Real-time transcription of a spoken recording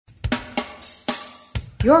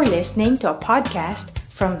You're listening to a podcast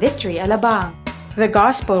from Victory Alabang. The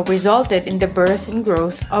gospel resulted in the birth and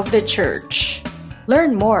growth of the church.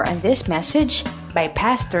 Learn more on this message by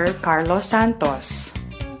Pastor Carlos Santos.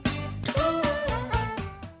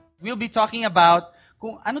 We'll be talking about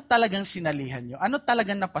kung ano talagang sinalihan nyo, ano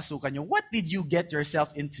talagang napasukan nyo, what did you get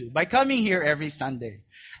yourself into by coming here every Sunday?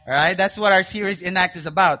 Alright, that's what our series Enact is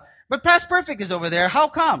about. But Past Perfect is over there. How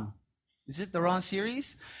come? Is it the wrong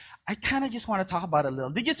series? I kind of just want to talk about it a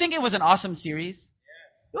little. Did you think it was an awesome series?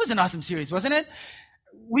 It was an awesome series, wasn't it?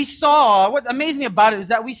 What amazed me about it is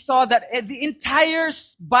that we saw that the entire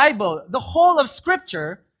Bible, the whole of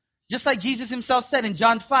Scripture, just like Jesus himself said in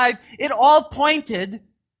John 5, it all pointed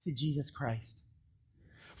to Jesus Christ.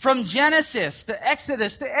 From Genesis to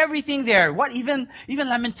Exodus to everything there. Even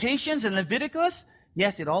Lamentations and Leviticus,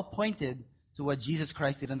 yes, it all pointed to what Jesus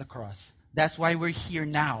Christ did on the cross. That's why we're here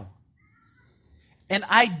now. And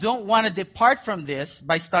I don't want to depart from this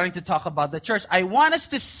by starting to talk about the church. I want us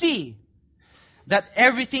to see that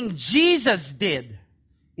everything Jesus did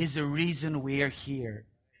is the reason we're here.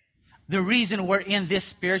 The reason we're in this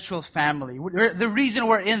spiritual family. The reason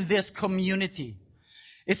we're in this community.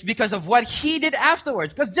 It's because of what He did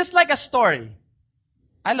afterwards. Because just like a story.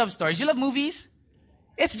 I love stories. You love movies?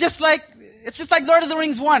 It's just like Lord of the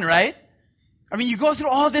Rings 1, right? I mean, you go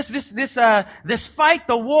through all this fight,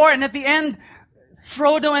 the war, and at the end,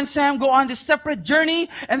 Frodo and Sam go on this separate journey,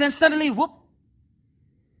 and then suddenly, whoop!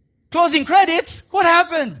 Closing credits. What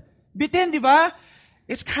happened? Bitin, di ba?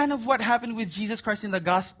 It's kind of what happened with Jesus Christ in the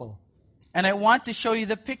gospel. And I want to show you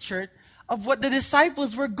the picture of what the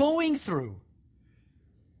disciples were going through.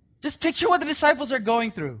 Just picture what the disciples are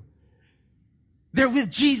going through. They're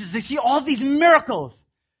with Jesus. They see all these miracles.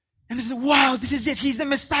 And they say, wow, this is it. He's the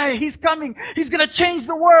Messiah. He's coming. He's going to change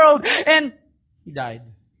the world. And He died.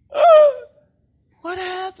 What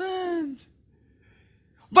happened?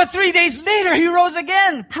 But 3 days later, He rose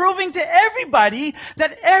again, proving to everybody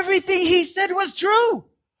that everything He said was true.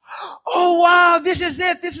 Oh, wow, this is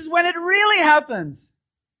it. This is when it really happens.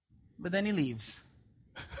 But then He leaves.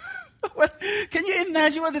 Can you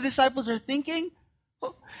imagine what the disciples are thinking?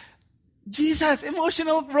 Oh, Jesus,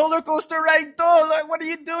 emotional roller coaster ride. What are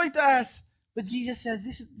you doing to us? But Jesus says,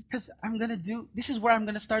 this is where I'm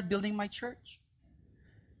going to start building my church.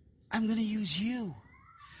 I'm going to use you.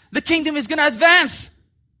 The kingdom is going to advance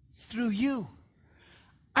through you.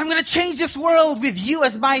 I'm going to change this world with you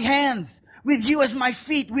as my hands, with you as my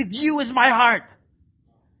feet, with you as my heart.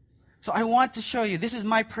 So I want to show you, this is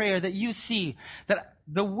my prayer, that you see that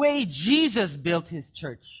the way Jesus built His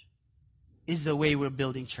church is the way we're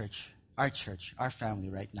building church, our family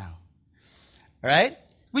right now. All right?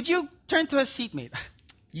 Would you turn to a seatmate?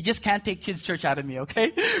 You just can't take kids' church out of me,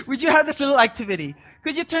 okay? Would you have this little activity?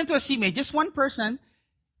 Could you turn to a seatmate, just one person,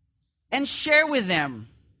 and share with them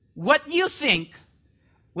what you think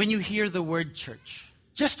when you hear the word church?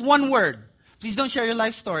 Just one word. Please don't share your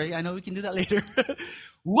life story. I know we can do that later.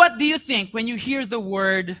 What do you think when you hear the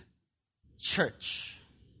word church?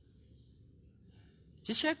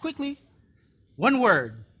 Just share quickly. One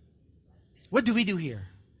word. What do we do here?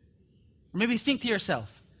 Or maybe think to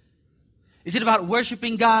yourself. Is it about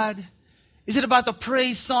worshiping God? Is it about the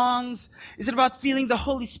praise songs? Is it about feeling the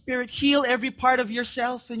Holy Spirit heal every part of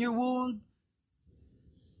yourself and your wound?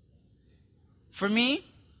 For me,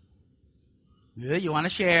 you want to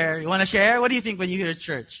share? You want to share? What do you think when you hear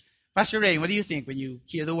church? Pastor Ray, what do you think when you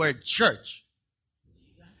hear the word church?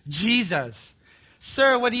 Jesus.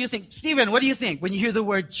 Sir, what do you think? Stephen, what do you think when you hear the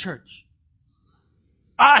word church?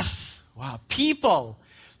 Us. Wow, people.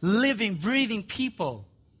 Living, breathing people.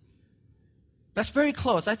 That's very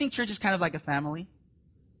close. I think church is kind of like a family.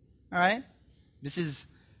 All right? This is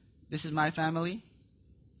my family.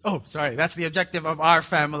 Oh, sorry. That's the objective of our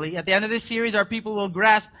family. At the end of this series, our people will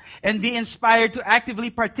grasp and be inspired to actively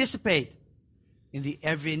participate in the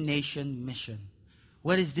Every Nation mission.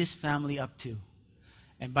 What is this family up to?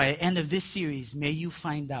 And by the end of this series, may you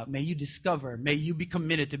find out, may you discover, may you be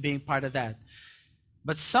committed to being part of that.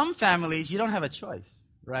 But some families, you don't have a choice,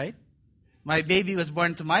 right? My baby was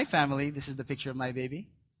born to my family. This is the picture of my baby.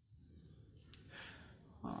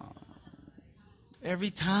 Oh, every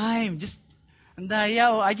time,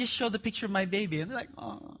 I just show the picture of my baby. And they're like,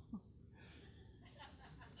 oh.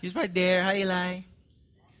 He's right there. Hi, Eli.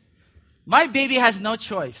 My baby has no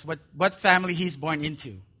choice what family he's born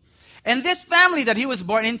into. And this family that he was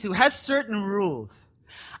born into has certain rules.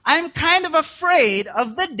 I'm kind of afraid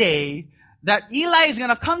of the day that Eli is going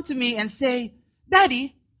to come to me and say,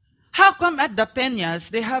 Daddy, how come at the Peñas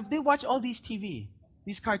they watch all these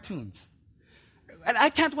cartoons? And I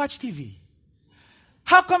can't watch TV.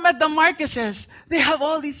 How come at the Marqueses, they have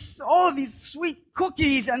all these sweet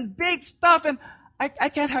cookies and baked stuff, and I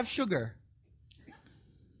can't have sugar?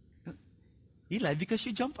 Eli, because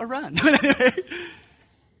you jump around.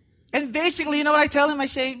 And basically, you know what I tell him? I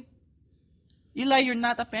say, Eli, you're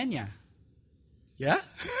not a Peña. Yeah?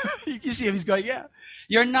 You can see him, he's going, yeah.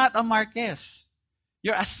 You're not a Marquez.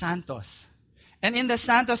 You're a Santos. And in the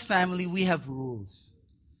Santos family, we have rules.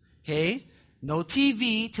 Okay? No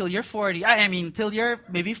TV till you're 40. Till you're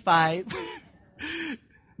maybe 5.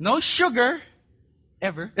 No sugar.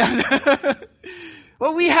 Ever.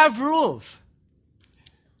 Well, we have rules.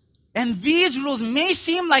 And these rules may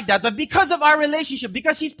seem like that, but because of our relationship,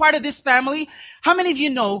 because he's part of this family, how many of you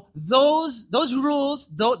know those rules,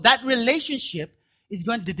 that relationship is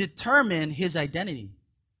going to determine his identity,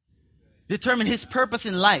 determine his purpose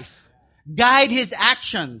in life, guide his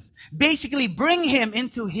actions, basically bring him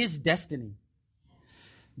into his destiny.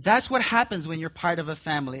 That's what happens when you're part of a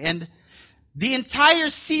family. And the entire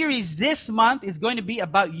series this month is going to be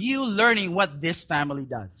about you learning what this family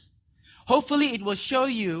does. Hopefully it will show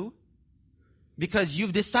you, because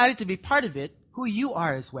you've decided to be part of it, who you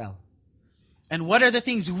are as well. And what are the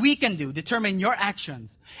things we can do, determine your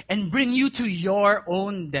actions, and bring you to your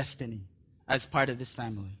own destiny as part of this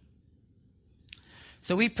family.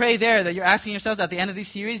 So we pray there that you're asking yourselves at the end of this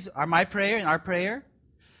series, my prayer and our prayer,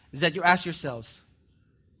 is that you ask yourselves,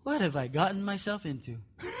 what have I gotten myself into?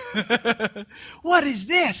 What is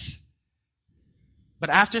this? But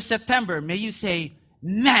after September, may you say,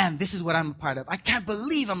 man, this is what I'm a part of. I can't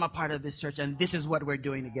believe I'm a part of this church, and this is what we're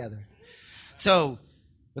doing together. So,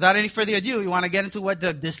 without any further ado, we want to get into what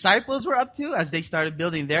the disciples were up to as they started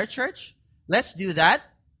building their church. Let's do that.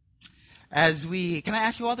 Can I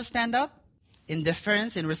ask you all to stand up? In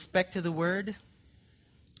deference, in respect to the word.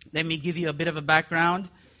 Let me give you a bit of a background.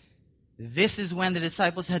 This is when the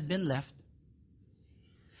disciples had been left.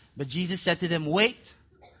 But Jesus said to them, wait,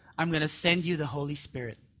 I'm going to send you the Holy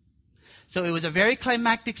Spirit. So it was a very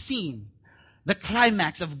climactic scene. The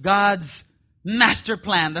climax of God's master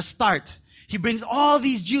plan, the start. He brings all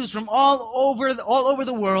these Jews from all over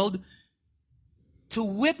the world to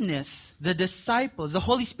witness the disciples, the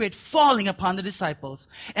Holy Spirit falling upon the disciples,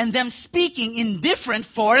 and them speaking in different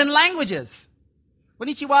foreign languages.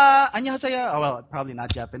 Konnichiwa, annyeonghaseyo. Oh, well, probably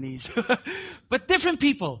not Japanese. But different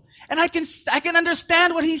people. And I can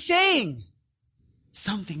understand what he's saying.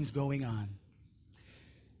 Something's going on.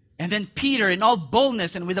 And then Peter, in all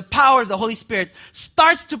boldness and with the power of the Holy Spirit,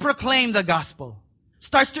 starts to proclaim the gospel.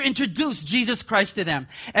 Starts to introduce Jesus Christ to them.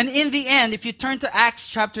 And in the end, if you turn to Acts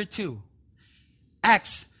chapter 2,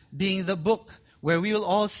 Acts being the book where we will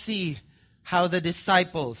all see how the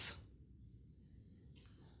disciples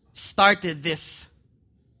started this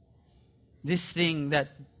thing that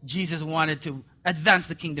Jesus wanted to advance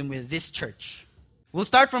the kingdom with, this church. We'll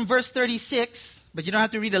start from verse 36. But you don't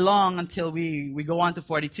have to read along until we go on to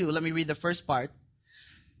 42. Let me read the first part.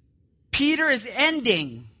 Peter is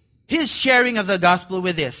ending his sharing of the gospel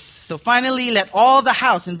with this. So finally, let all the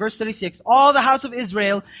house, in verse 36, all the house of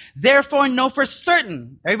Israel, therefore know for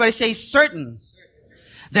certain, everybody say certain,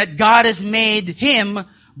 that God has made him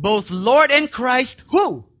both Lord and Christ.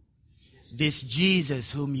 Who? This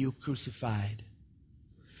Jesus whom you crucified.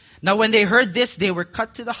 Now when they heard this, they were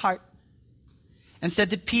cut to the heart, and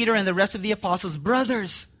said to Peter and the rest of the apostles,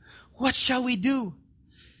 brothers, what shall we do?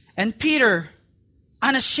 And Peter,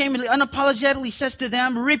 unashamedly, unapologetically says to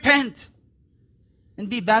them, repent and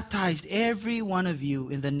be baptized, every one of you,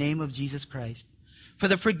 in the name of Jesus Christ, for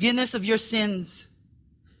the forgiveness of your sins,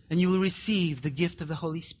 and you will receive the gift of the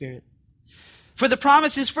Holy Spirit. For the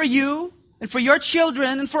promise is for you and for your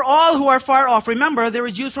children and for all who are far off. Remember, there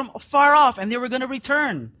were Jews from far off, and they were going to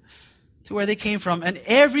return to where they came from. And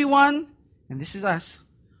everyone, and this is us,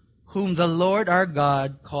 whom the Lord our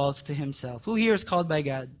God calls to himself. Who here is called by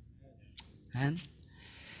God?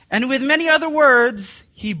 And with many other words,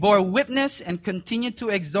 he bore witness and continued to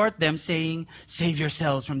exhort them, saying, save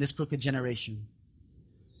yourselves from this crooked generation.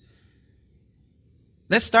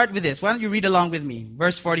 Let's start with this. Why don't you read along with me?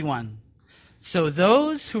 Verse 41. So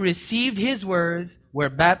those who received his words were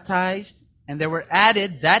baptized, and there were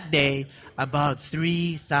added that day about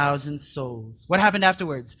 3,000 souls. What happened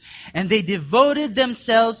afterwards? And they devoted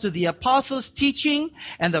themselves to the apostles' teaching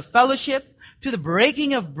and the fellowship, to the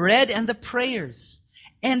breaking of bread and the prayers.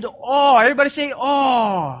 And awe, everybody say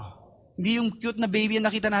awe. Hindi yung cute na baby na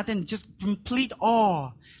nakita natin, just complete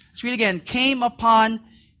awe. Let's read again. Came upon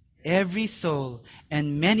every soul,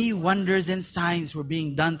 and many wonders and signs were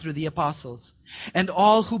being done through the apostles. And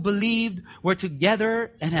all who believed were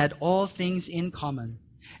together and had all things in common.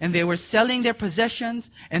 And they were selling their possessions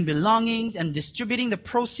and belongings and distributing the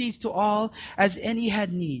proceeds to all as any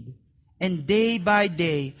had need. And day by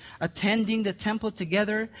day, attending the temple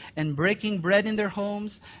together and breaking bread in their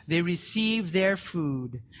homes, they received their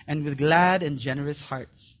food, and with glad and generous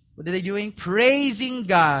hearts. What are they doing? Praising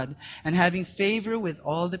God and having favor with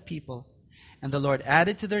all the people. And the Lord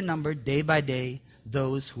added to their number day by day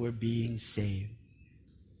those who were being saved.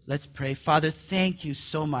 Let's pray. Father, thank you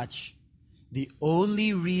so much. The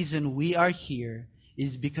only reason we are here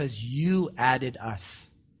is because you added us.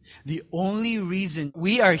 The only reason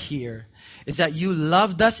we are here is that you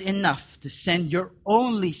loved us enough to send your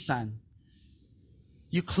only Son.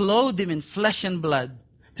 You clothed him in flesh and blood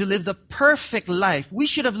to live the perfect life. We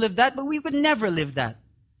should have lived that, but we would never live that.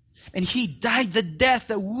 And he died the death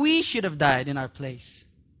that we should have died in our place.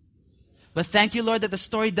 But thank you, Lord, that the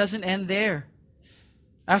story doesn't end there.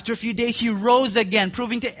 After a few days, he rose again,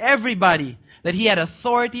 proving to everybody that he had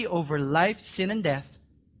authority over life, sin, and death.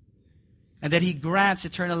 And that he grants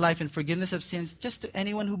eternal life and forgiveness of sins just to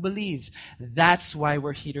anyone who believes. That's why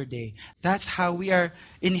we're here today. That's how we are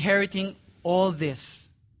inheriting all this.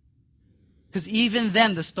 Because even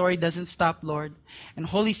then, the story doesn't stop, Lord. And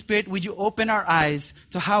Holy Spirit, would you open our eyes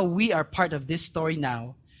to how we are part of this story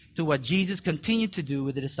now, to what Jesus continued to do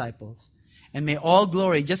with the disciples. And may all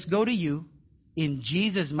glory just go to you. In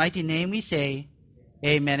Jesus' mighty name we say,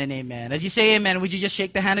 amen and amen. As you say amen, would you just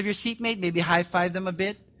shake the hand of your seatmate? Maybe high five them a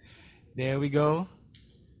bit. There we go.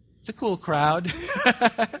 It's a cool crowd.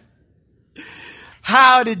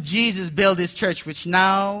 How did Jesus build his church, which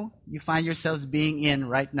now you find yourselves being in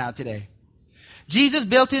right now today? Jesus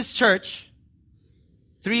built his church.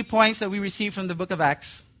 3 points that we received from the book of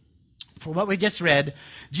Acts. For what we just read.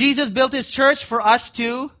 Jesus built his church for us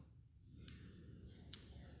to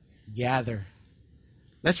gather.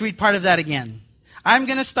 Let's read part of that again. I'm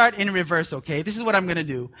going to start in reverse, okay? This is what I'm going to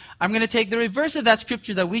do. I'm going to take the reverse of that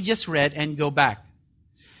scripture that we just read and go back.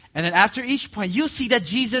 And then after each point, you'll see that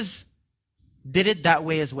Jesus did it that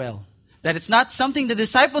way as well. That it's not something the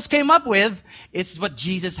disciples came up with. It's what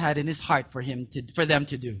Jesus had in his heart for them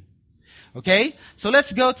to do. Okay? So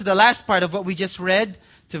let's go to the last part of what we just read,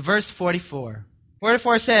 to verse 44.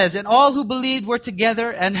 44 says, and all who believed were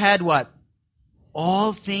together and had what?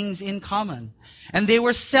 All things in common. And they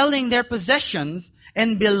were selling their possessions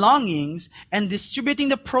and belongings and distributing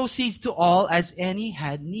the proceeds to all as any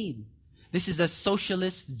had need. This is a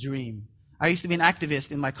socialist's dream. I used to be an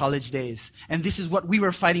activist in my college days. And this is what we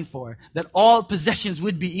were fighting for. That all possessions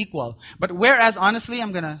would be equal. But whereas, honestly,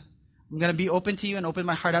 I'm gonna be open to you and open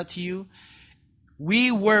my heart out to you.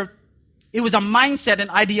 It was a mindset and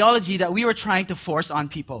ideology that we were trying to force on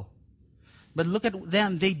people. But look at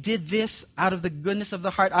them. They did this out of the goodness of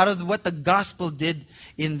the heart, out of what the gospel did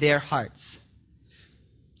in their hearts.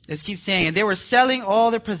 Let's keep saying. And they were selling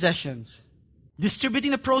all their possessions,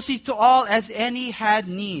 distributing the proceeds to all as any had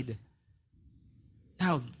need.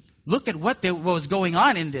 Now, look at what was going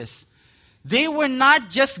on in this. They were not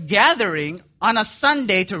just gathering on a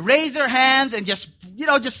Sunday to raise their hands and just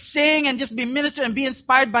sing and just be ministered and be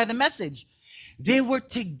inspired by the message. They were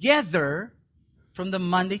together from the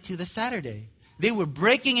Monday to the Saturday. They were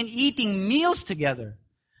breaking and eating meals together.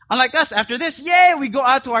 Unlike us, after this, we go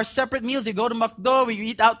out to our separate meals. They go to McDo, we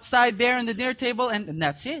eat outside there in the dinner table, and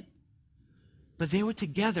that's it. But they were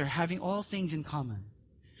together, having all things in common.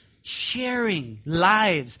 Sharing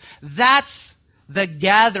lives. That's the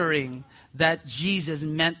gathering that Jesus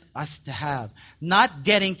meant us to have. Not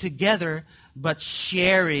getting together, but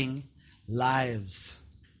sharing lives.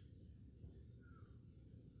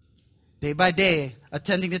 Day by day,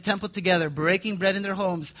 attending the temple together, breaking bread in their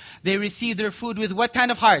homes, they received their food with what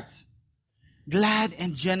kind of hearts? Glad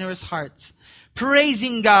and generous hearts.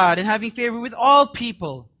 Praising God and having favor with all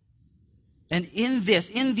people. And in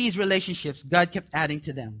these relationships, God kept adding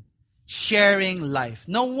to them. Sharing life.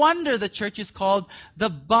 No wonder the church is called the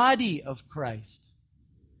body of Christ.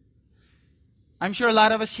 I'm sure a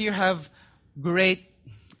lot of us here have great,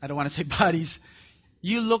 I don't want to say bodies.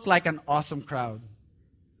 You look like an awesome crowd.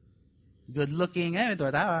 Good looking,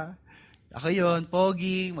 ako yun,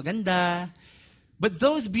 pogi, maganda. But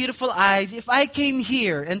those beautiful eyes, if I came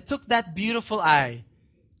here and took that beautiful eye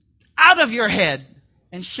out of your head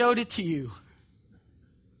and showed it to you,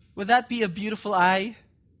 would that be a beautiful eye?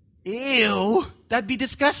 Ew, that'd be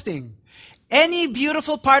disgusting. Any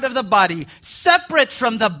beautiful part of the body separate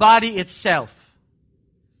from the body itself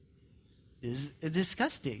is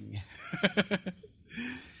disgusting.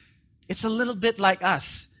 It's a little bit like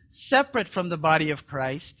us. Separate from the body of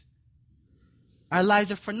Christ, our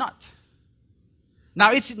lives are for naught.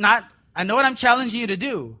 Now, it's not, I know what I'm challenging you to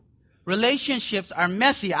do. relationships are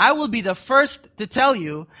messy, I will be the first to tell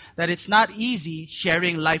you that it's not easy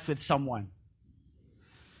sharing life with someone.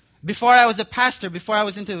 Before I was a pastor, before I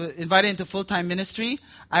was invited into full-time ministry,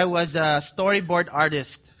 I was a storyboard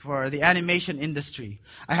artist for the animation industry.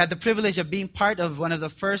 I had the privilege of being part of one of the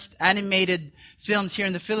first animated films here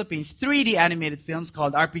in the Philippines, 3D animated films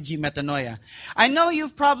called RPG Metanoia. I know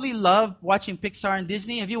you've probably loved watching Pixar and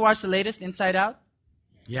Disney. Have you watched the latest, Inside Out?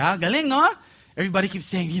 Yeah, galing, no? Everybody keeps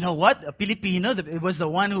saying, you know what? A Filipino, it was the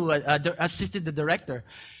one who assisted the director.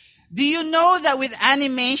 Do you know that with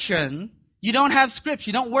animation, you don't have scripts.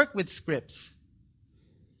 You don't work with scripts.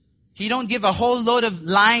 You don't give a whole load of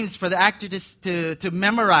lines for the actor to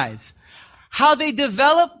memorize. How they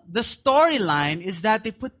develop the storyline is that they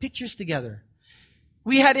put pictures together.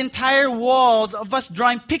 We had entire walls of us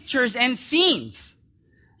drawing pictures and scenes.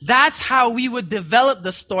 That's how we would develop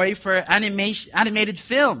the story for animated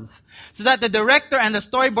films. So that the director and the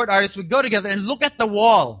storyboard artist would go together and look at the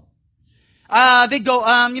wall. They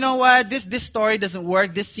go, you know what, this story doesn't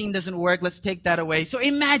work, this scene doesn't work, let's take that away. So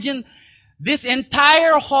imagine this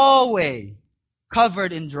entire hallway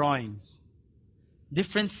covered in drawings.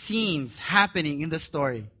 Different scenes happening in the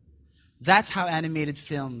story. That's how animated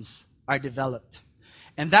films are developed.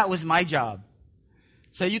 And that was my job.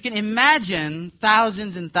 So you can imagine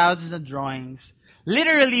thousands and thousands of drawings,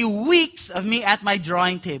 literally weeks of me at my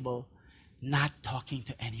drawing table, not talking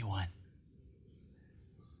to anyone.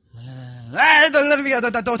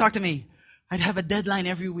 Don't talk to me. I'd have a deadline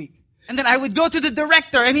every week. And then I would go to the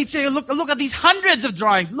director and he'd say, look at these hundreds of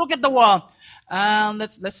drawings. Look at the wall.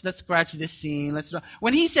 Let's scratch this scene.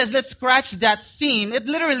 When he says, let's scratch that scene, it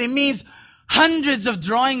literally means hundreds of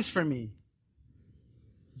drawings for me.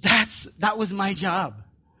 That was my job.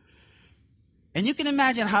 And you can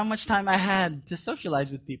imagine how much time I had to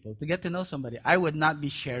socialize with people, to get to know somebody. I would not be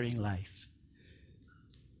sharing life.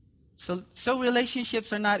 So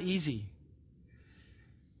relationships are not easy.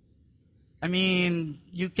 I mean,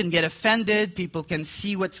 you can get offended. People can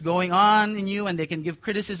see what's going on in you and they can give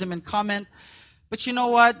criticism and comment. But you know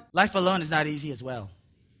what? Life alone is not easy as well.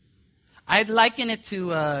 I'd liken it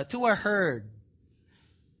to a herd.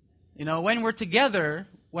 You know, when we're together,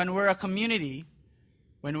 when we're a community,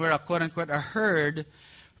 when we're a quote-unquote a herd,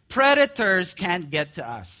 predators can't get to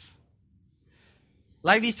us.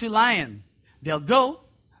 Like these two lions.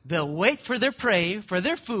 They'll wait for their prey, for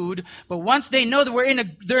their food, but once they know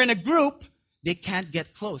that they're in a group, they can't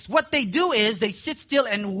get close. What they do is they sit still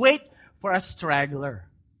and wait for a straggler.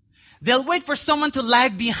 They'll wait for someone to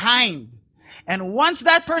lag behind. And once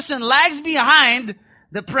that person lags behind,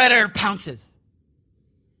 the predator pounces.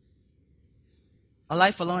 A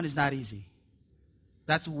life alone is not easy.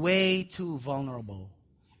 That's way too vulnerable.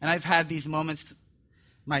 And I've had these moments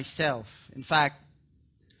myself. In fact,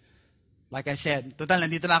 like I said, total,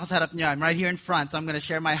 nandito na ako sa harap niyo. I'm right here in front, so I'm going to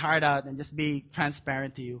share my heart out and just be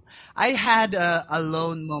transparent to you. I had a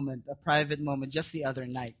lone moment, a private moment, just the other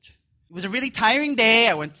night. It was a really tiring day.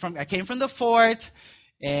 I came from the fort,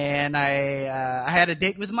 and I had a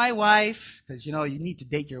date with my wife, because you know you need to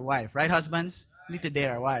date your wife, right, husbands? We need to date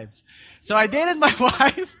our wives. So I dated my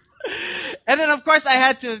wife, and then of course I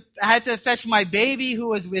had to fetch my baby who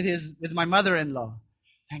was with my mother-in-law.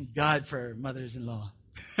 Thank God for mothers-in-law.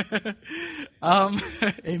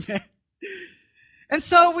 Amen. And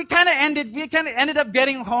so we kind of ended up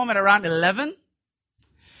getting home at around 11.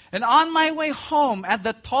 And on my way home at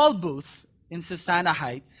the toll booth in Susana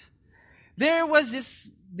Heights, there was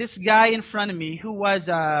this guy in front of me who was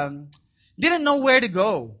didn't know where to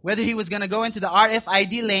go, whether he was going to go into the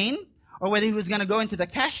RFID lane or whether he was going to go into the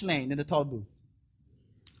cash lane in the toll booth.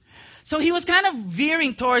 So he was kind of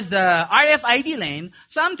veering towards the RFID lane.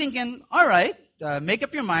 So I'm thinking, all right, make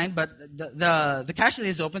up your mind, but the cash lane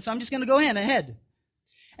is open, so I'm just going to go ahead.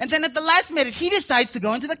 And then at the last minute, he decides to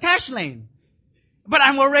go into the cash lane. But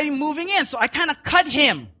I'm already moving in, so I kind of cut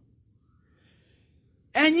him.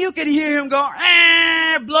 And you could hear him go,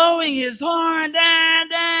 blowing his horn,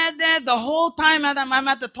 the whole time I'm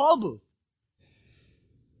at the toll booth.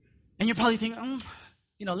 And you're probably thinking,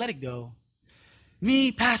 let it go.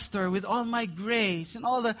 Me, pastor, with all my grace and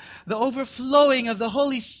all the overflowing of the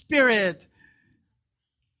Holy Spirit.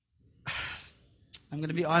 I'm going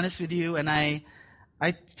to be honest with you, and I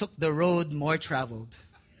took the road more traveled.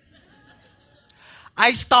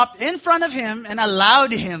 I stopped in front of him and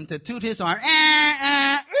allowed him to toot his horn.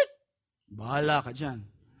 Bahala ka dyan.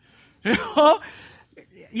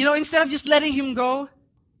 Instead of just letting him go,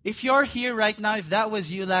 if you're here right now, if that was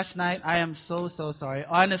you last night, I am so sorry.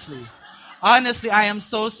 Honestly, I am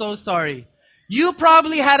so sorry. You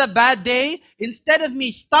probably had a bad day. Instead of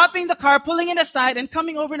me stopping the car, pulling it aside, and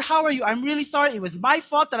coming over and how are you? I'm really sorry. It was my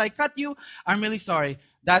fault that I cut you. I'm really sorry.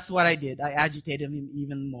 That's what I did. I agitated him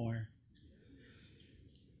even more.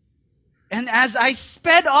 And as I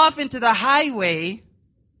sped off into the highway,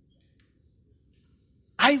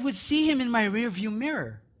 I would see him in my rearview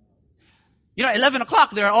mirror. 11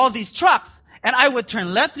 o'clock, there are all these trucks. And I would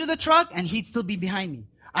turn left through the truck, and he'd still be behind me.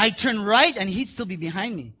 I'd turn right, and he'd still be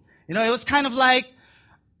behind me. It was kind of like,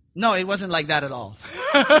 no, it wasn't like that at all.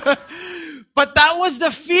 But that was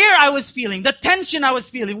the fear I was feeling, the tension I was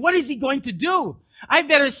feeling. What is he going to do? I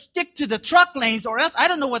better stick to the truck lanes, or else I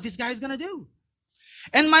don't know what this guy is going to do.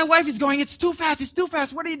 And my wife is going, it's too fast.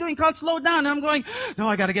 What are you doing? Can't slow down. And I'm going, no,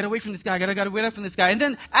 I got to get away from this guy. I got to get away from this guy. And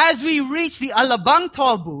then as we reach the Alabang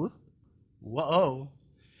toll booth, whoa,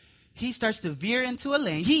 he starts to veer into a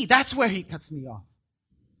lane. That's where he cuts me off.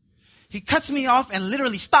 He cuts me off and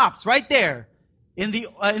literally stops right there in the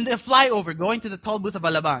flyover going to the toll booth of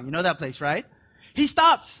Alabang. You know that place, right? He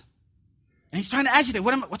stops. And he's trying to agitate.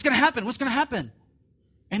 What's going to happen? What's going to happen?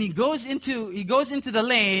 And he goes into the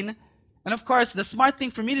lane. And of course, the smart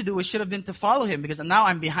thing for me to do should have been to follow him because now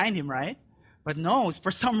I'm behind him, right? But no,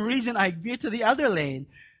 for some reason I veer to the other lane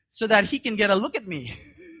so that he can get a look at me.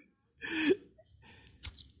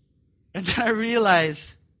 And then I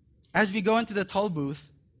realize, as we go into the toll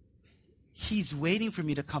booth, he's waiting for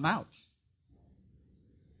me to come out.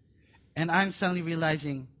 And I'm suddenly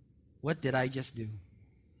realizing, what did I just do?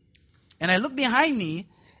 And I look behind me,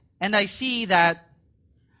 and I see that,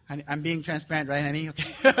 I'm being transparent, right, honey?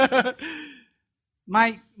 Okay.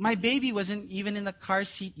 My baby wasn't even in the car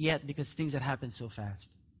seat yet because things had happened so fast.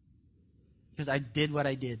 Because I did what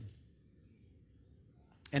I did.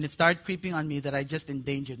 And it started creeping on me that I just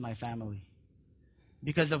endangered my family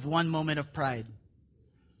because of one moment of pride.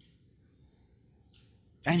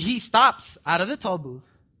 And he stops out of the toll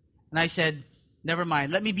booth. And I said, never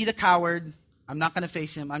mind. Let me be the coward. I'm not going to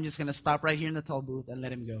face him. I'm just going to stop right here in the toll booth and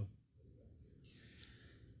let him go.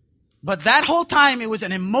 But that whole time, it was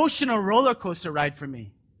an emotional roller coaster ride for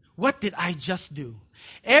me. What did I just do?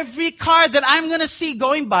 Every car that I'm going to see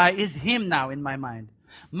going by is him now in my mind.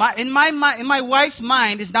 In my wife's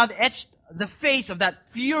mind is now etched the face of that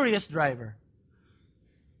furious driver.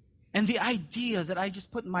 And the idea that I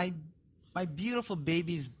just put my beautiful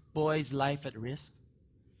baby's boy's life at risk.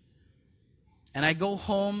 And I go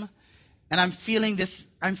home and I'm feeling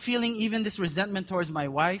even this resentment towards my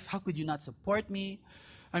wife. How could you not support me?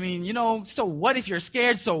 I mean, so what if you're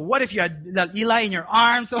scared? So what if you had Eli in your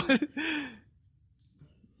arms? So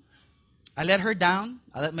I let her down.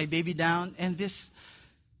 I let my baby down. And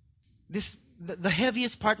the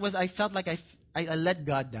heaviest part was I felt like I let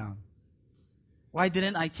God down. Why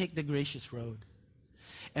didn't I take the gracious road?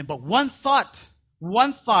 But one thought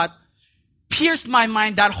pierced my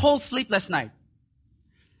mind that whole sleepless night.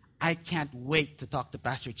 I can't wait to talk to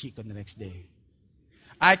Pastor Chico the next day.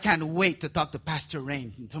 I can't wait to talk to Pastor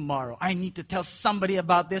Rain tomorrow. I need to tell somebody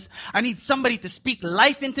about this. I need somebody to speak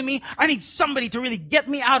life into me. I need somebody to really get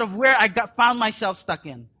me out of where I found myself stuck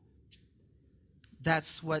in.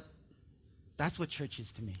 That's what church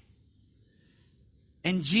is to me.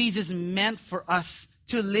 And Jesus meant for us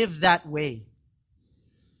to live that way.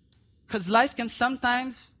 Because life can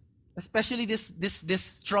sometimes, especially this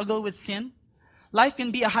struggle with sin, life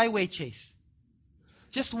can be a highway chase.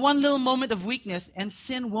 Just one little moment of weakness and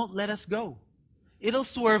sin won't let us go. It'll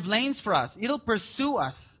swerve lanes for us. It'll pursue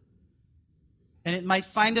us. And it might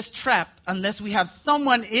find us trapped unless we have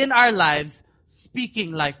someone in our lives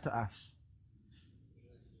speaking life to us.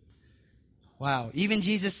 Wow. Even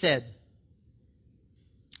Jesus said,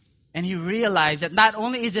 and he realized that not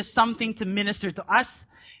only is this something to minister to us,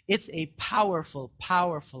 it's a powerful,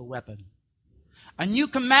 powerful weapon. A new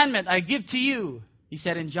commandment I give to you, he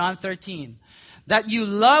said in John 13, that you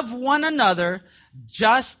love one another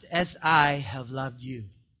just as I have loved you.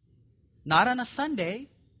 Not on a Sunday,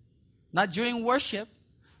 not during worship,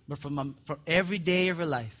 but for every day of your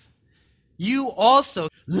life. You also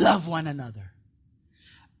love one another.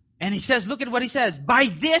 And he says, look at what he says. By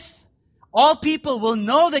this, all people will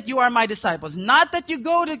know that you are my disciples. Not that you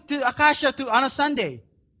go to Acacia on a Sunday.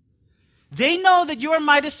 They know that you are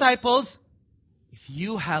my disciples if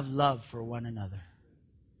you have love for one another.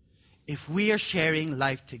 If we are sharing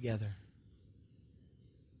life together.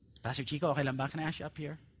 Pastor Chico, okay lang ba? Can I ask you up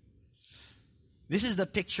here? This is the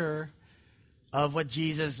picture of what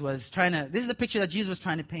Jesus was this is the picture that Jesus was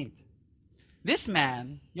trying to paint. This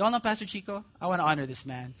man, you all know Pastor Chico? I want to honor this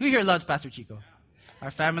man. Who here loves Pastor Chico?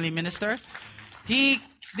 Our family minister.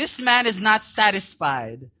 This man is not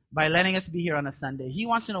satisfied by letting us be here on a Sunday. He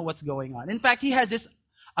wants to know what's going on. In fact, he has this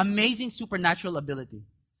amazing supernatural ability.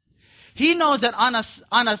 He knows that on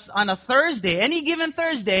a Thursday, any given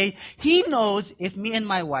Thursday, he knows if me and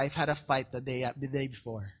my wife had a fight the day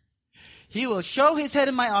before. He will show his head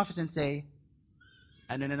in my office and say,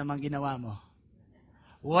 "Ano na naman ginawa mo?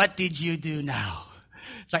 What did you do now?"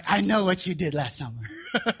 It's like, I know what you did last summer.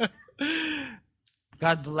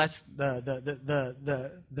 God bless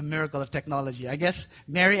the miracle of technology. I guess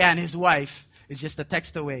Mary Ann, his wife, is just a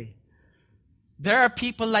text away. There are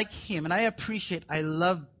people like him, and I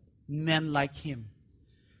love men like him,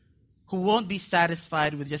 who won't be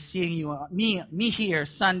satisfied with just seeing me here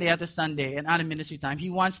Sunday after Sunday and on a ministry time. He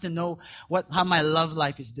wants to know how my love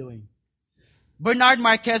life is doing. Bernard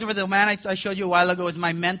Marquez, the man I showed you a while ago, is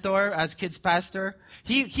my mentor as kids pastor.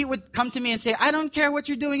 He would come to me and say, "I don't care what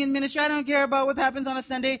you're doing in ministry. I don't care about what happens on a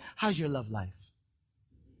Sunday. How's your love life?"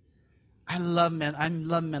 I love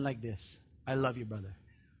men like this. I love you, brother.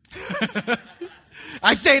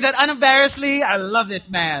 I say that unembarrassedly. I love this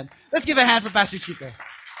man. Let's give a hand for Pastor Chico.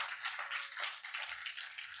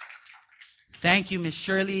 Thank you, Miss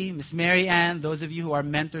Shirley, Miss Mary Ann, those of you who are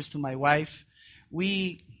mentors to my wife.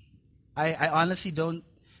 I honestly don't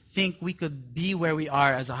think we could be where we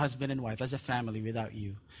are as a husband and wife, as a family, without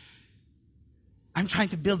you. I'm trying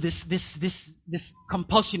to build this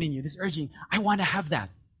compulsion in you, this urging. I want to have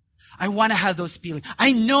that. I want to have those feelings.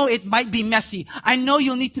 I know it might be messy. I know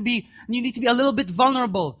you need to be a little bit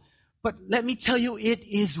vulnerable. But let me tell you, it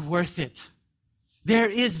is worth it. There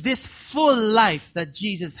is this full life that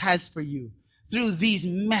Jesus has for you through these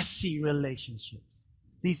messy relationships,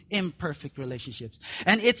 these imperfect relationships.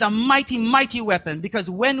 And it's a mighty, mighty weapon, because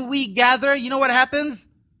when we gather, you know what happens?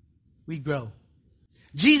 We grow.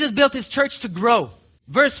 Jesus built his church to grow.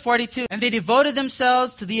 Verse 42, and they devoted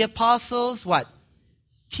themselves to the apostles, what?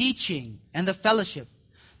 Teaching and the fellowship,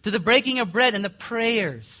 to the breaking of bread and the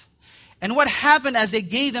prayers. And what happened as they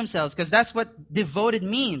gave themselves, because that's what devoted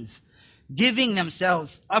means, giving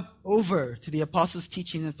themselves up over to the apostles'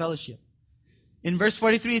 teaching and fellowship. In verse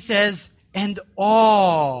 43 it says, and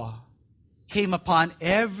awe came upon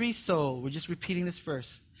every soul. We're just repeating this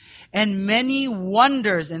verse. And many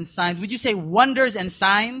wonders and signs. Would you say wonders and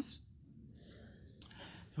signs?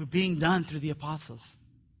 Were being done through the apostles.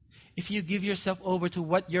 If you give yourself over to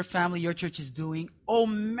what your family, your church is doing, oh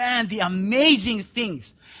man, the amazing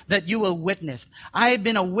things that you will witness. I have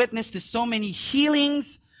been a witness to so many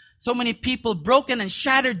healings, so many people broken and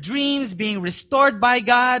shattered dreams being restored by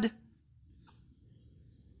God.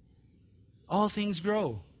 All things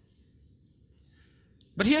grow.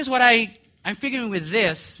 But here's what I'm figuring with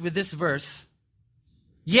this verse.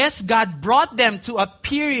 Yes, God brought them to a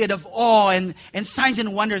period of awe and signs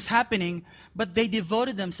and wonders happening, but they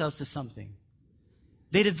devoted themselves to something.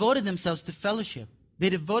 They devoted themselves to fellowship. They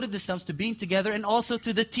devoted themselves to being together and also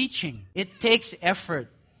to the teaching. It takes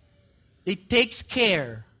effort. It takes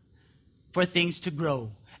care for things to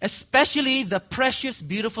grow. Especially the precious,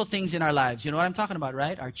 beautiful things in our lives. You know what I'm talking about,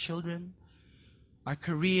 right? Our children, our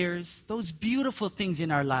careers, those beautiful things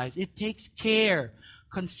in our lives. It takes care,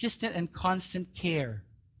 consistent and constant care.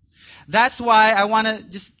 That's why I want to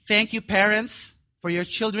just thank you, parents, for your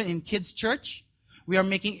children in kids' church. We are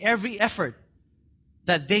making every effort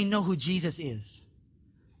that they know who Jesus is.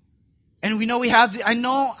 And we know we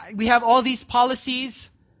have all these policies,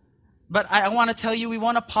 but I want to tell you, we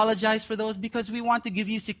won't apologize for those, because we want to give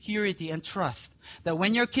you security and trust that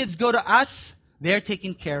when your kids go to us, they're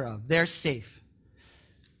taken care of. They're safe.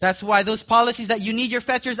 That's why those policies that you need your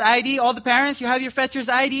fetcher's ID, all the parents, you have your fetcher's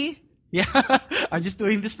ID? Yeah, I'm just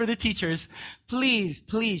doing this for the teachers. Please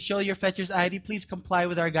show your fetcher's ID. Please comply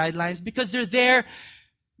with our guidelines, because they're there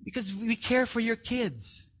because we care for your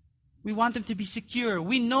kids. We want them to be secure.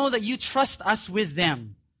 We know that you trust us with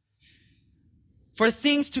them. For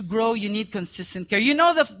things to grow, you need consistent care. You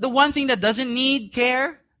know the one thing that doesn't need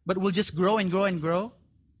care, but will just grow and grow and grow?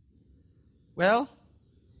 Well,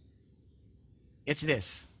 it's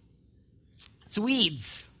this. It's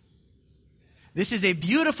weeds. This is a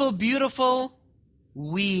beautiful, beautiful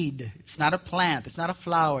weed. It's not a plant. It's not a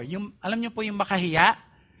flower. Alam niyo po yung makahiya?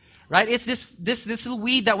 Right? It's this little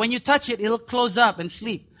weed that when you touch it, it'll close up and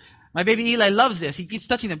sleep. My baby Eli loves this. He keeps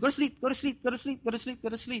touching them. Go to sleep, go to sleep, go to sleep, go to sleep, go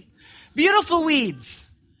to sleep. Beautiful weeds.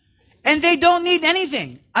 And they don't need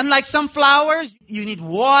anything. Unlike some flowers, you need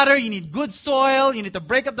water, you need good soil, you need to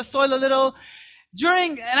break up the soil a little.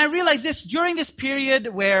 And I realized this, during this period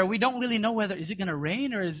where we don't really know whether, is it going to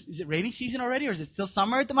rain, or is it rainy season already, or is it still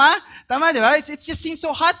summer? Tama, diba? It just seems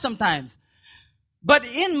so hot sometimes. But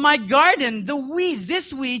in my garden,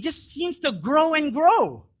 this weed just seems to grow and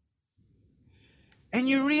grow. And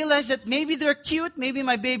you realize that maybe they're cute, maybe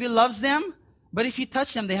my baby loves them, but if you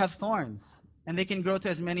touch them, they have thorns. and they can grow to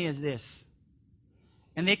as many as this.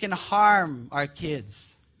 And they can harm our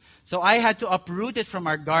kids. So I had to uproot it from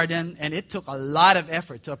our garden, and it took a lot of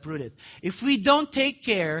effort to uproot it. If we don't take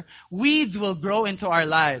care, weeds will grow into our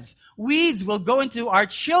lives. Weeds will go into our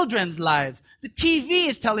children's lives. The TV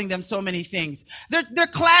is telling them so many things. Their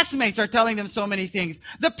classmates are telling them so many things.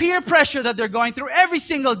 The peer pressure that they're going through every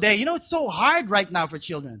single day. You know, it's so hard right now for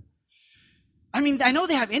children. I mean, I know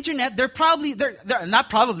they have internet. They're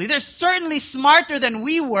certainly smarter than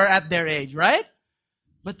we were at their age, right?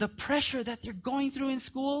 But the pressure that they're going through in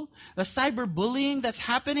school, the cyberbullying that's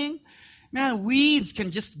happening, man, weeds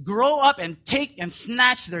can just grow up and take and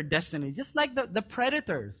snatch their destiny. Just like the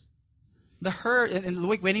predators. The herd, and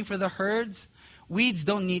waiting for the herds, weeds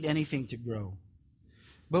don't need anything to grow.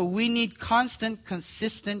 But we need constant,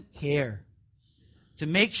 consistent care to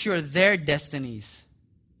make sure their destinies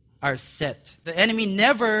are set. The enemy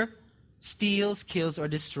never steals, kills, or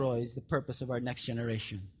destroys the purpose of our next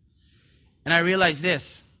generation. And I realize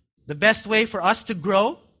this. The best way for us to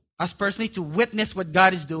grow, us personally, to witness what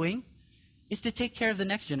God is doing, is to take care of the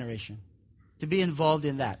next generation. To be involved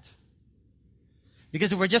in that.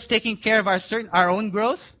 Because if we're just taking care of our own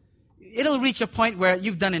growth, it'll reach a point where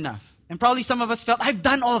you've done enough. And probably some of us felt, I've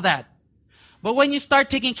done all that. But when you start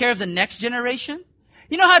taking care of the next generation,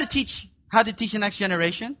 you know how to teach the next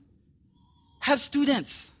generation? Have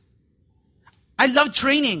students. I love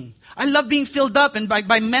training. I love being filled up and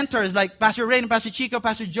by mentors like Pastor Ray and Pastor Chico,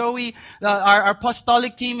 Pastor Joey, our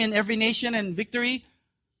apostolic team in Every Nation and Victory.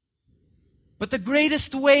 But the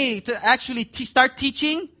greatest way to actually start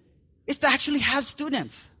teaching is to actually have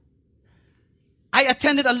students. I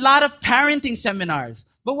attended a lot of parenting seminars.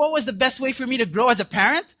 But what was the best way for me to grow as a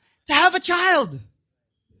parent? To have a child.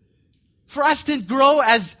 For us to grow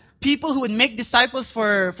as people who would make disciples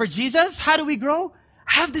for Jesus, how do we grow?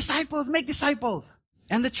 Have disciples, make disciples.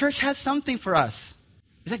 And the church has something for us.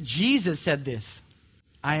 It's like Jesus said this.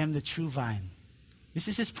 I am the true vine. This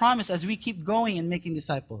is his promise as we keep going and making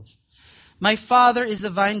disciples. My Father is the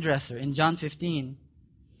vine dresser in John 15.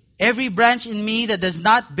 Every branch in me that does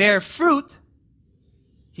not bear fruit,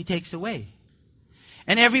 he takes away.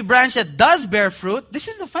 And every branch that does bear fruit, this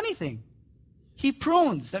is the funny thing. He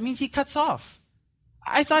prunes. That means he cuts off.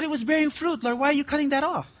 I thought it was bearing fruit. Lord, why are you cutting that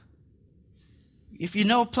off? If you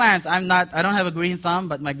know plants, I don't have a green thumb,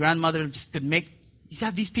 but my grandmother just could make,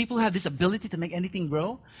 these people have this ability to make anything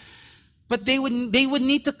grow. But they would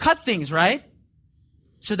need to cut things, right?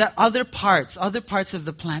 So that other parts of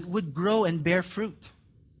the plant would grow and bear fruit.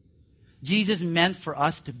 Jesus meant for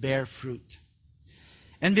us to bear fruit.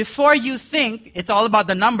 And before you think it's all about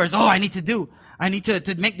the numbers, I need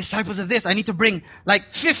to make disciples of this. I need to bring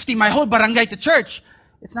like 50, my whole barangay to church.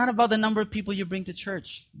 It's not about the number of people you bring to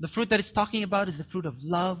church. The fruit that it's talking about is the fruit of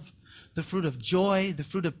love, the fruit of joy, the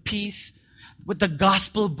fruit of peace, what the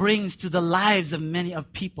gospel brings to the lives of many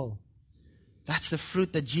of people. That's the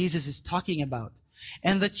fruit that Jesus is talking about.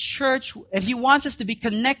 And the church, and he wants us to be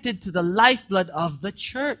connected to the lifeblood of the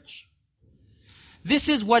church. This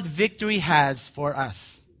is what Victory has for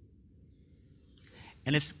us.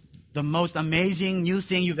 And it's the most amazing new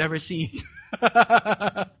thing you've ever seen.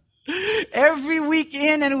 Every week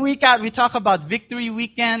in and week out, we talk about Victory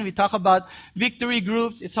Weekend. We talk about victory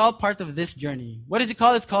groups. It's all part of this journey. What is it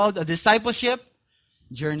called? It's called a discipleship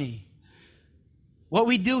journey. What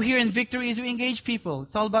we do here in Victory is we engage people.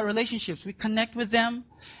 It's all about relationships. We connect with them.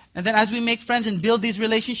 And then as we make friends and build these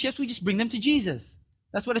relationships, we just bring them to Jesus.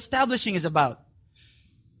 That's what establishing is about.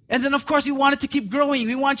 And then, of course, we want it to keep growing.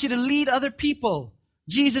 We want you to lead other people.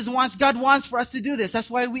 God wants for us to do this. That's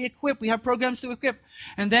why we equip. We have programs to equip.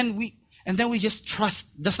 And then we just trust,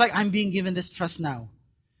 just like I'm being given this trust now.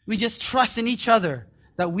 We just trust in each other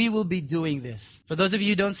that we will be doing this. For those of you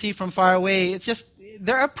who don't see from far away, it's just,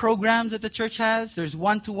 there are programs that the church has. There's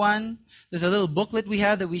one-to-one. There's a little booklet we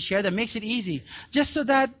have that we share that makes it easy. Just so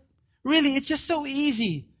that, really, it's just so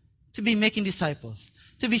easy to be making disciples,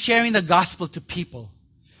 to be sharing the gospel to people.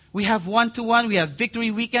 We have one-to-one. We have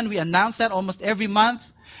Victory Weekend. We announce that almost every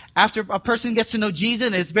month. After a person gets to know Jesus,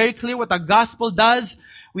 and it's very clear what the gospel does.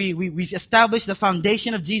 We establish the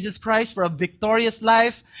foundation of Jesus Christ for a victorious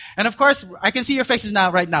life. And of course, I can see your faces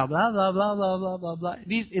now, right now. Blah, blah, blah, blah, blah, blah, blah.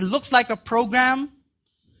 It looks like a program,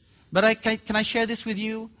 but can I share this with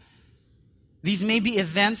you? These may be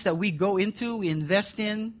events that we go into, we invest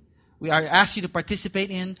in, we are asked you to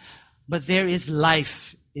participate in, but there is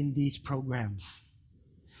life in these programs.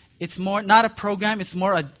 It's more, not a program, it's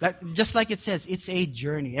more, just like it says, it's a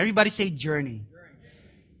journey. Everybody say journey.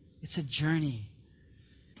 It's a journey.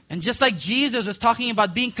 And just like Jesus was talking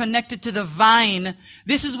about being connected to the vine,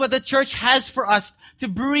 this is what the church has for us to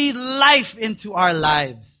breathe life into our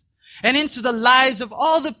lives. and into the lives of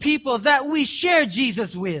all the people that we share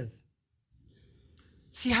Jesus with.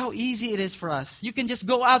 See how easy it is for us. You can just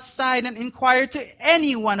go outside and inquire to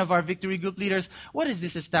any one of our Victory Group leaders, what is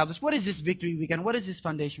this established? What is this Victory Weekend? What is this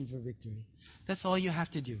Foundation for Victory? That's all you have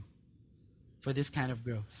to do for this kind of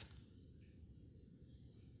growth.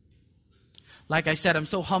 Like I said, I'm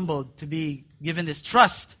so humbled to be given this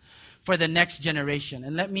trust for the next generation.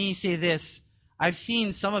 And let me say this. I've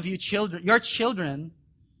seen some of you children, your children,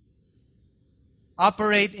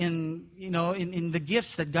 operate in the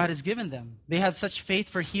gifts that God has given them. They have such faith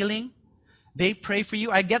for healing. They pray for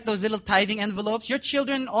you. I get those little tithing envelopes. Your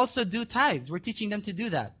children also do tithes. We're teaching them to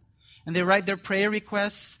do that. And they write their prayer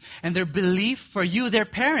requests and their belief for you, their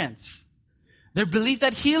parents. Their belief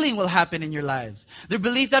that healing will happen in your lives. Their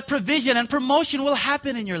belief that provision and promotion will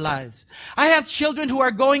happen in your lives. I have children who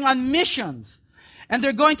are going on missions. And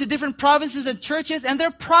they're going to different provinces and churches, and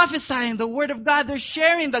they're prophesying the Word of God. They're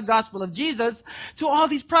sharing the gospel of Jesus to all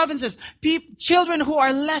these provinces. Children who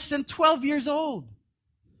are less than 12 years old.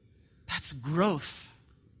 That's growth.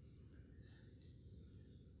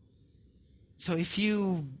 So if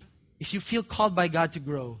you feel called by God to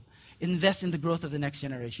grow, invest in the growth of the next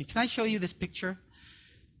generation. Can I show you this picture?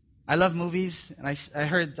 I love movies, and I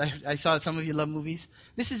saw that some of you love movies.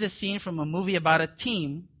 This is a scene from a movie about a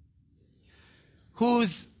team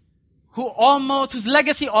whose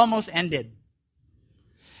legacy almost ended.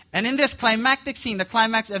 And in this climactic scene, the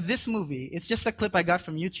climax of this movie, it's just a clip I got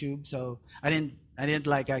from YouTube, so I didn't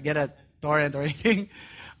get a torrent or anything.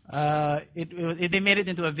 They made it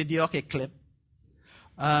into a video clip.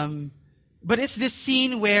 But it's this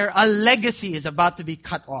scene where a legacy is about to be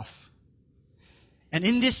cut off. And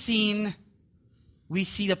in this scene, we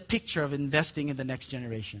see the picture of investing in the next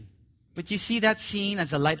generation. But you see that scene as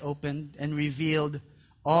the light opened and revealed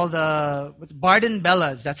all Barden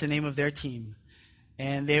Bellas, that's the name of their team.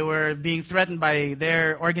 And they were being threatened by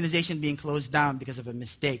their organization being closed down because of a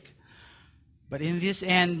mistake. But in this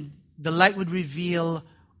end, the light would reveal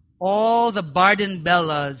all the Barden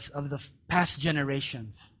Bellas of the past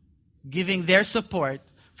generations, giving their support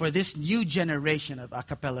for this new generation of a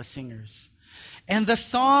cappella singers. And the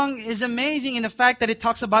song is amazing in the fact that it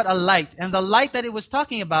talks about a light. And the light that it was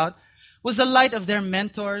talking about was the light of their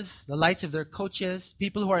mentors, the lights of their coaches,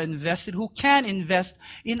 people who are invested, who can invest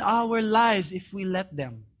in our lives if we let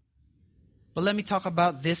them. But let me talk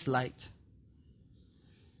about this light.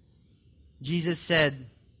 Jesus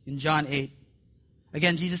said in John 8,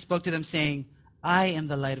 again, Jesus spoke to them saying, I am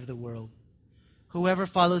the light of the world. Whoever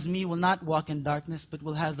follows me will not walk in darkness, but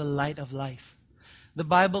will have the light of life. The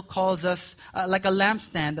Bible calls us like a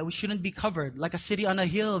lampstand that we shouldn't be covered, like a city on a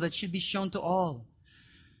hill that should be shown to all.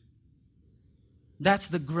 That's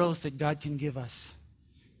the growth that God can give us.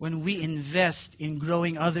 When we invest in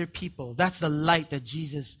growing other people, that's the light that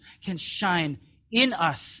Jesus can shine in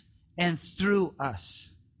us and through us.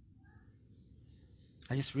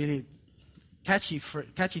 I just really catchy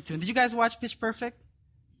tune. Did you guys watch Pitch Perfect?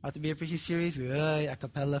 About to be a preaching series? A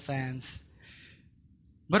cappella fans.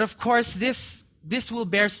 But of course, this will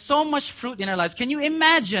bear so much fruit in our lives. Can you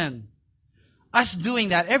imagine us doing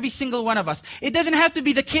that? Every single one of us. It doesn't have to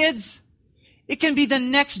be the kids. It can be the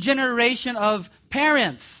next generation of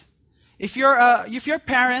parents. If you're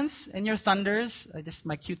parents and you're thunders, this is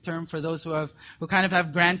my cute term for those who kind of have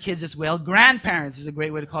grandkids as well. Grandparents is a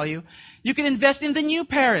great way to call you. You can invest in the new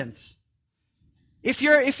parents. If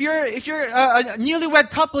you're a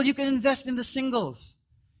newlywed couple, you can invest in the singles.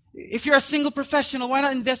 If you're a single professional, why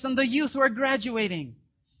not invest in the youth who are graduating?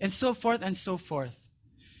 And so forth and so forth.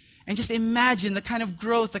 And just imagine the kind of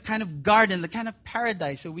growth, the kind of garden, the kind of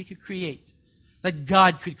paradise that we could create, that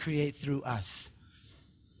God could create through us.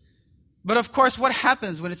 But of course, what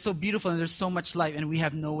happens when it's so beautiful and there's so much light and we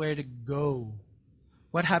have nowhere to go?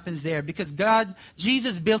 What happens there? Because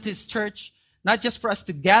Jesus built His church not just for us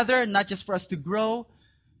to gather, not just for us to grow,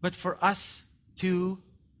 but for us to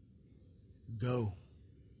go.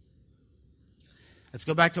 Let's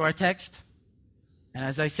go back to our text. And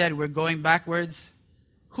as I said, we're going backwards.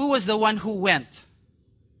 Who was the one who went?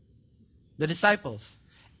 The disciples.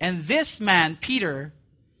 And this man, Peter,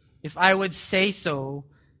 if I would say so,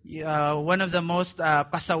 one of the most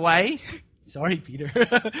pasaway, sorry Peter,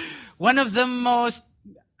 one of the most,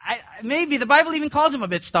 maybe the Bible even calls him a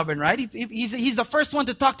bit stubborn, right? He's the first one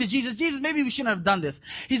to talk to Jesus. Jesus, maybe we shouldn't have done this.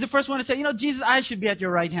 He's the first one to say, Jesus, I should be at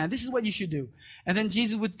your right hand. This is what you should do. And then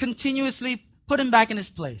Jesus would continuously put him back in his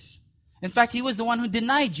place. In fact, he was the one who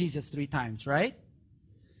denied Jesus 3 times, right?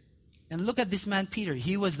 And look at this man, Peter.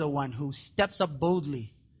 He was the one who steps up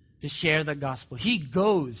boldly to share the gospel. He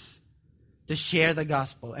goes to share the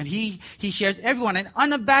gospel. And he shares everyone, and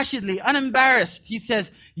unabashedly, unembarrassed, he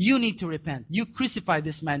says, you need to repent. You crucified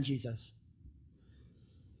this man, Jesus.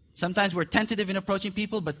 Sometimes we're tentative in approaching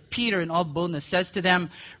people, but Peter in all boldness says to them,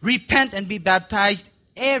 repent and be baptized,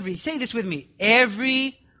 say this with me,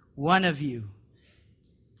 every one of you.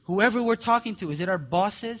 Whoever we're talking to, is it our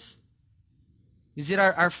bosses? Is it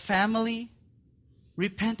our family?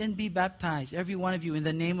 Repent and be baptized, every one of you, in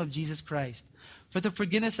the name of Jesus Christ, for the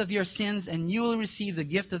forgiveness of your sins, and you will receive the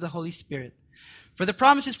gift of the Holy Spirit. For the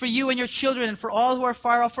promises for you and your children, and for all who are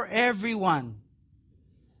far off, for everyone.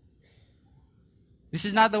 This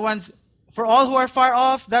is not the ones, for all who are far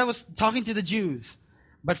off, that was talking to the Jews.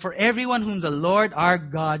 But for everyone whom the Lord our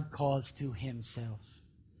God calls to Himself.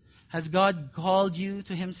 Has God called you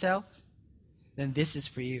to Himself? Then this is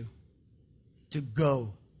for you. To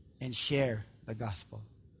go and share the gospel.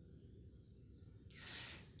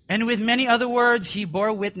 And with many other words, He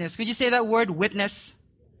bore witness. Could you say that word, witness?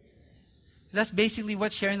 That's basically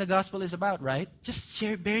what sharing the gospel is about, right? Just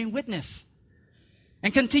bearing witness.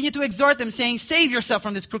 And continue to exhort them, saying, save yourself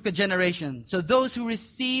from this crooked generation. So those who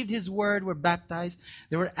received His word were baptized.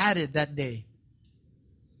 They were added that day.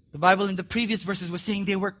 The Bible in the previous verses was saying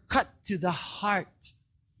they were cut to the heart.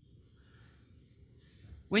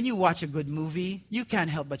 When you watch a good movie, you can't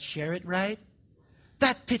help but share it, right?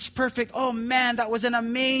 That Pitch Perfect, oh man, that was an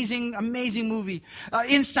amazing, amazing movie.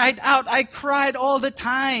 Inside Out, I cried all the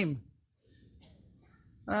time.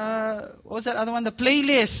 What was that other one? The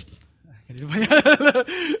Playlist. Yung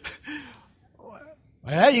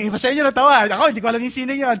iba sa inyo natawa. Ako, hindi ko alam yung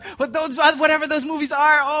sino yun. Whatever those movies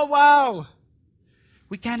are, oh wow.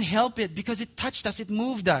 We can't help it because it touched us, it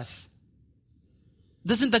moved us.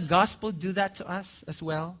 Doesn't the gospel do that to us as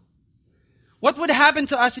well? What would happen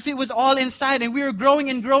to us if it was all inside and we were growing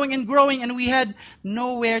and growing and growing and we had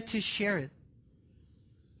nowhere to share it?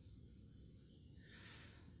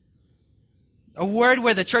 A word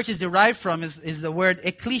where the church is derived from is the word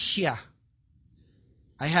ecclesia.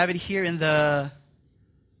 I have it here in the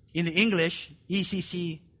English,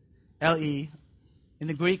 E-C-C-L-E. In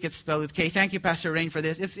the Greek, it's spelled with K. Thank you, Pastor Rain, for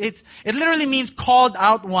this. It literally means called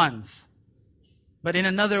out ones. But in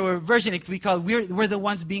another version, it could be called, we're the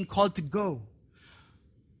ones being called to go.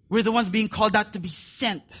 We're the ones being called out to be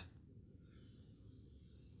sent.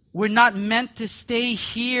 We're not meant to stay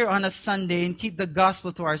here on a Sunday and keep the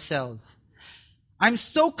gospel to ourselves. I'm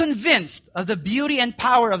so convinced of the beauty and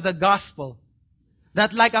power of the gospel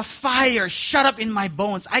that like a fire shut up in my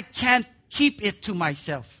bones, I can't keep it to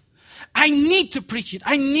myself. I need to preach it.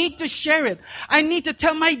 I need to share it. I need to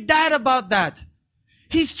tell my dad about that.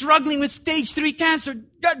 He's struggling with stage 3 cancer.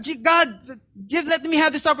 God, let me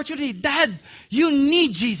have this opportunity. Dad, you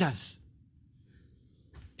need Jesus.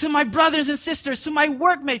 To my brothers and sisters, to my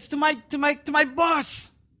workmates, to my boss,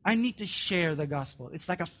 I need to share the gospel. It's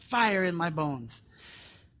like a fire in my bones.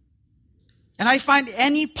 And I find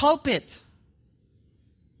any pulpit,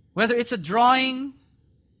 whether it's a drawing,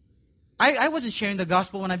 I wasn't sharing the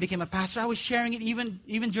gospel when I became a pastor. I was sharing it even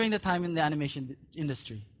during the time in the animation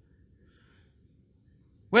industry.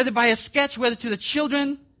 Whether by a sketch, whether to the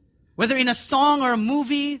children, whether in a song or a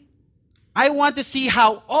movie, I want to see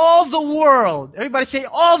how all the world, everybody say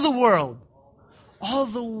all the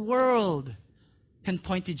world can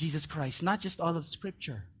point to Jesus Christ, not just all of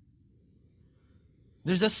Scripture.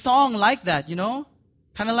 There's a song like that, you know?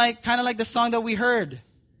 Kind of like the song that we heard.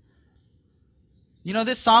 You know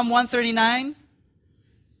this Psalm 139?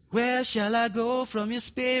 Where shall I go from your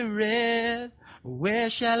spirit? Where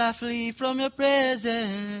shall I flee from your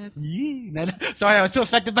presence? Sorry, I was still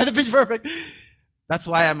affected by the Pitch Perfect. That's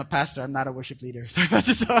why I'm a pastor. I'm not a worship leader. Sorry about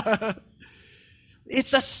this.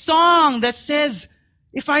 It's a song that says,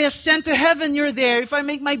 if I ascend to heaven, you're there. If I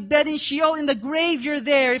make my bed in Sheol, in the grave, you're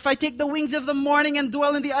there. If I take the wings of the morning and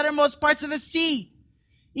dwell in the uttermost parts of the sea,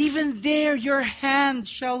 even there your hand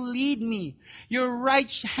shall lead me. Your right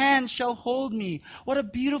hand shall hold me. What a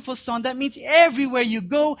beautiful song. That means everywhere you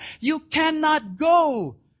go, you cannot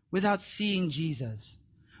go without seeing Jesus.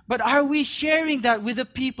 But are we sharing that with the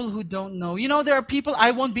people who don't know? You know, there are people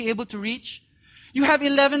I won't be able to reach. You have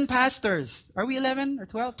 11 pastors. Are we 11 or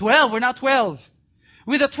 12? 12. We're now 12.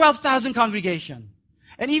 With a 12,000 congregation.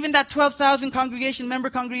 And even that 12,000 member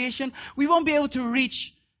congregation, we won't be able to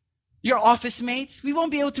reach your office mates. We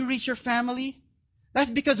won't be able to reach your family. That's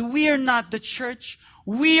because we're not the church.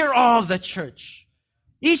 We're all the church.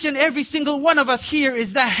 Each and every single one of us here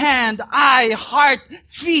is the hand, eye, heart,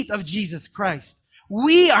 feet of Jesus Christ.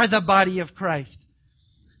 We are the body of Christ.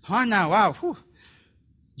 Oh, now, wow. Whew.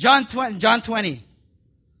 John 20.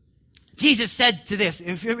 Jesus said to this,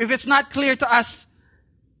 if it's not clear to us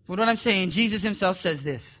what I'm saying, Jesus himself says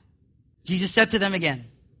this. Jesus said to them again,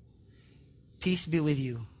 peace be with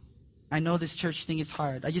you. I know this church thing is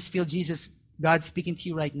hard. I just feel God speaking to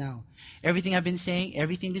you right now. Everything I've been saying,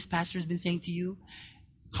 everything this pastor has been saying to you,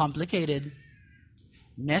 complicated,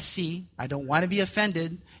 messy. I don't want to be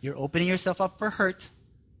offended. You're opening yourself up for hurt.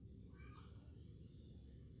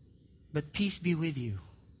 But peace be with you.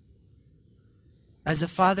 As the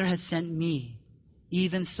Father has sent me,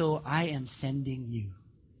 even so I am sending you.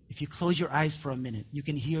 If you close your eyes for a minute, you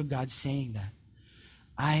can hear God saying that.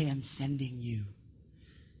 I am sending you.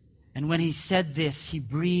 And when he said this, he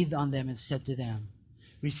breathed on them and said to them,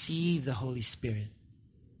 receive the Holy Spirit.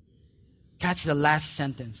 Catch the last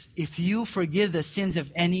sentence. If you forgive the sins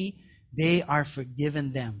of any, they are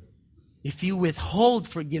forgiven them. If you withhold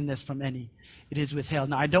forgiveness from any, it is withheld.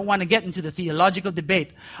 Now, I don't want to get into the theological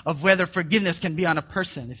debate of whether forgiveness can be on a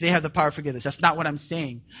person, if they have the power of forgiveness. That's not what I'm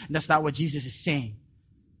saying. And that's not what Jesus is saying.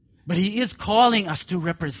 But he is calling us to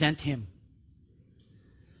represent him.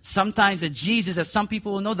 Sometimes a Jesus, as some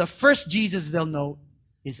people will know, the first Jesus they'll know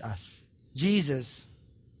is us. Jesus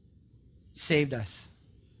saved us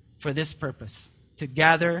for this purpose, to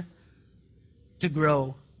gather, to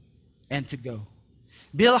grow, and to go.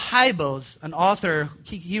 Bill Hybels, an author,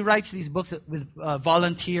 he writes these books with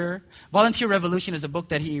Volunteer. Volunteer Revolution is a book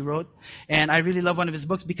that he wrote, and I really love one of his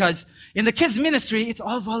books because in the kids' ministry, it's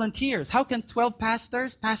all volunteers. How can 12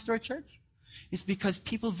 pastors pastor a church? It's because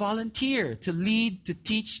people volunteer to lead, to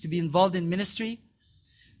teach, to be involved in ministry.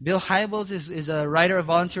 Bill Hybels is a writer of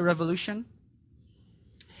Volunteer Revolution,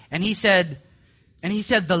 and he said,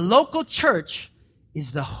 the local church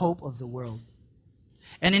is the hope of the world.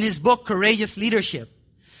 And in his book, Courageous Leadership,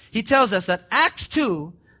 he tells us that Acts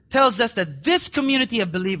 2 tells us that this community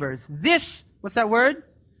of believers, what's that word?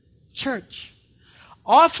 Church,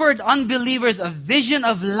 offered unbelievers a vision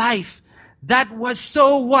of life that was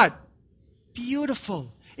so what?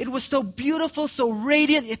 Beautiful. It was so beautiful, so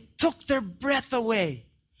radiant, it took their breath away.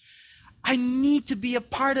 I need to be a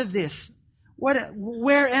part of this.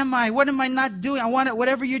 Where am I? What am I not doing?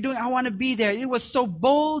 Whatever you're doing, I want to be there. It was so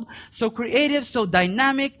bold, so creative, so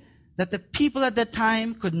dynamic that the people at that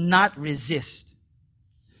time could not resist.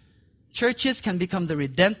 Churches can become the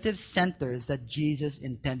redemptive centers that Jesus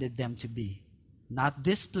intended them to be. Not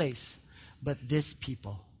this place, but this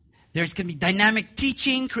people. There's going to be dynamic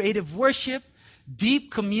teaching, creative worship,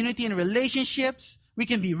 deep community and relationships. We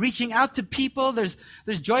can be reaching out to people. There's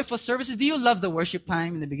joyful services. Do you love the worship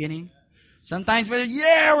time in the beginning? Sometimes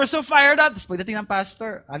we're so fired up. Tapos pagdating ng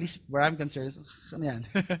pastor, at least where I'm concerned,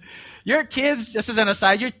 your kids, just as an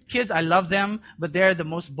aside, your kids, I love them, but they're the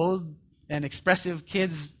most bold and expressive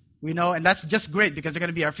kids we know, and that's just great because they're going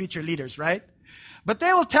to be our future leaders, right? But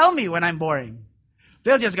they will tell me when I'm boring.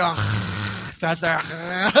 They'll just go, pastor,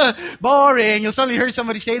 boring. You'll suddenly hear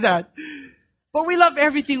somebody say that. But we love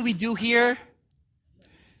everything we do here.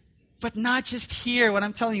 But not just here, what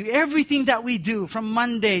I'm telling you. Everything that we do from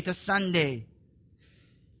Monday to Sunday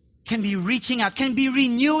can be reaching out, can be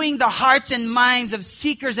renewing the hearts and minds of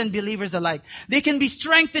seekers and believers alike. They can be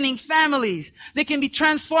strengthening families. They can be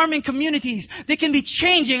transforming communities. They can be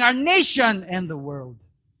changing our nation and the world.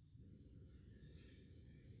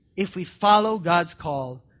 If we follow God's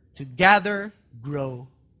call to gather, grow,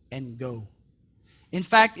 and go. In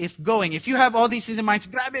fact, if you have all these things in mind,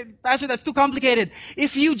 grab it, Pastor, that's too complicated.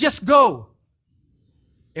 If you just go,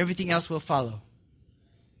 everything else will follow.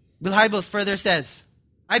 Bill Hybels further says,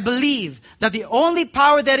 I believe that the only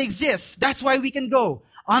power that exists, that's why we can go,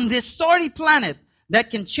 on this sorry planet that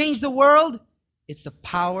can change the world, it's the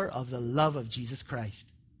power of the love of Jesus Christ.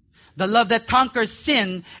 The love that conquers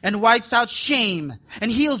sin and wipes out shame and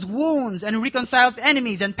heals wounds and reconciles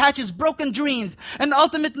enemies and patches broken dreams and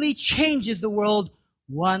ultimately changes the world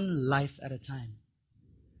one life at a time.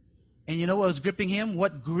 And you know what was gripping him?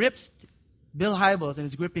 What grips Bill Hybels and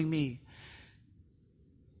is gripping me?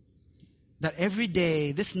 That every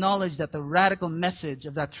day, this knowledge that the radical message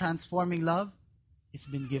of that transforming love, it's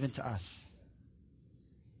been given to us.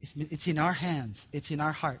 It's in our hands. It's in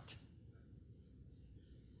our heart.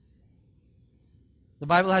 The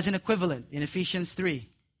Bible has an equivalent in Ephesians 3.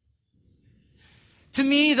 To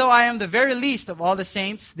me, though I am the very least of all the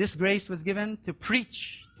saints, this grace was given to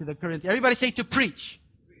preach to the Corinthians. Everybody say to preach.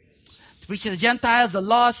 To preach to the Gentiles, the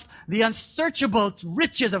lost, the unsearchable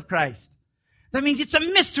riches of Christ. That means it's a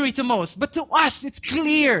mystery to most, but to us, it's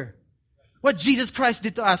clear what Jesus Christ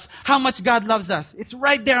did to us, how much God loves us. It's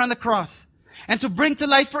right there on the cross. And to bring to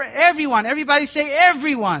light for everyone. Everybody say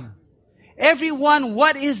everyone. Everyone,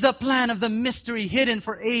 what is the plan of the mystery hidden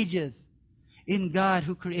for ages in God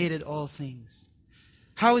who created all things?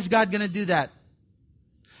 How is God going to do that?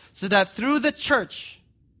 So that through the church,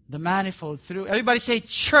 The manifold through, everybody say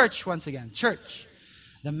church once again. Church.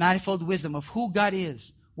 The manifold wisdom of who God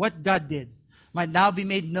is, what God did, might now be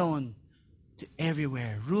made known to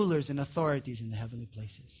everywhere, rulers and authorities in the heavenly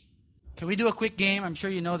places. Can we do a quick game? I'm sure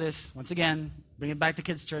you know this. Once again, bring it back to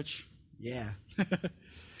kids' church. Yeah.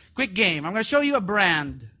 Quick game. I'm going to show you a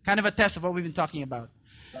brand, kind of a test of what we've been talking about.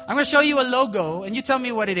 I'm going to show you a logo, and you tell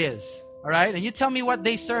me what it is. All right? And you tell me what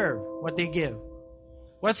they serve, what they give.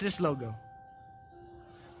 What's this logo?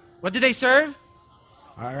 What do they serve?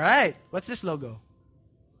 All right. What's this logo?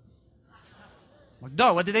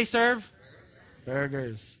 McDo. What do they serve?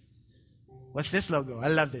 Burgers. What's this logo? I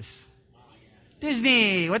love this.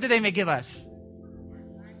 Disney. What do they give us?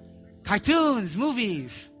 Cartoons,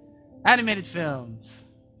 movies, animated films.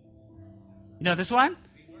 You know this one?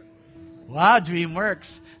 Wow,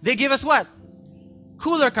 DreamWorks. They give us what?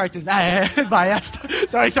 Cooler cartoons. I'm biased.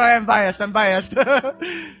 Sorry, I'm biased.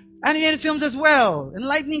 Animated films as well.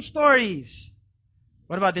 Enlightening stories.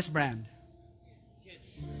 What about this brand?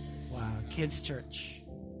 Wow, Kids Church.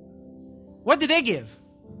 What do they give?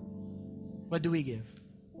 What do we give?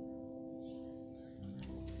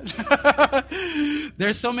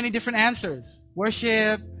 There's so many different answers.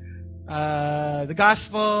 Worship, the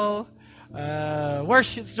gospel,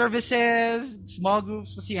 worship services, small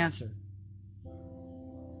groups. What's the answer?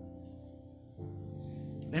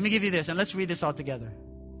 Let me give you this, and let's read this all together.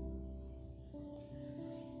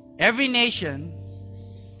 Every nation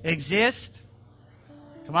exists,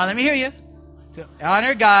 come on, let me hear you, to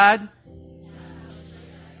honor God.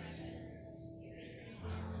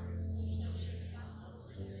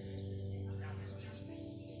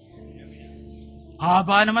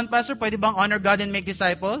 Haba naman, Pastor, pwede bang honor God and make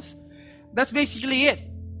disciples? That's basically it.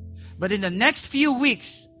 But in the next few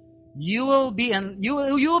weeks, you will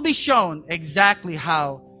be shown exactly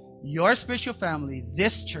how your spiritual family,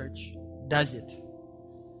 this church, does it.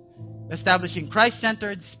 Establishing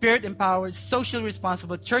Christ-centered, Spirit-empowered, socially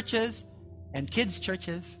responsible churches and kids'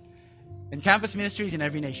 churches and campus ministries in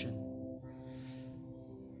every nation.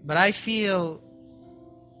 But I feel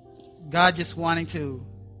God just wanting to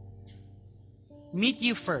meet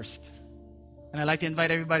you first. And I'd like to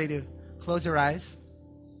invite everybody to close their eyes.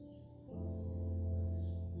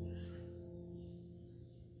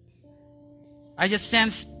 I just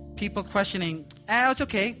sense people questioning, it's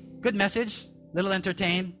okay, good message, little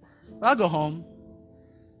entertained. I'll go home.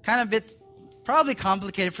 Kind of a bit, probably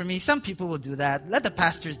complicated for me. Some people will do that. Let the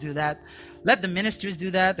pastors do that. Let the ministers do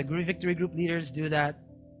that. The Victory Group leaders do that.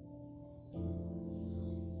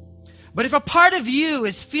 But if a part of you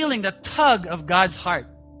is feeling the tug of God's heart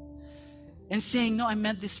and saying, no, I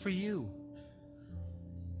meant this for you.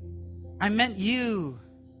 I meant you.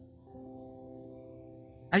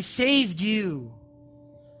 I saved you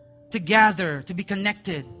to gather, to be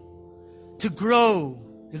connected, to grow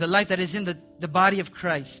with the life that is in the body of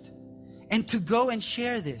Christ, and to go and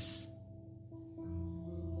share this.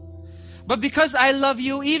 But because I love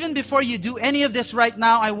you, even before you do any of this right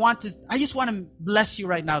now, I just want to bless you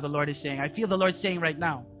right now, the Lord is saying. I feel the Lord saying right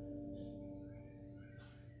now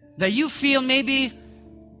that you feel maybe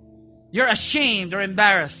you're ashamed or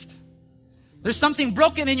embarrassed. There's something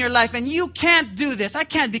broken in your life and you can't do this. I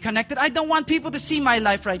can't be connected. I don't want people to see my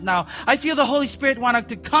life right now. I feel the Holy Spirit wanting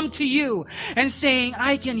to come to you and saying,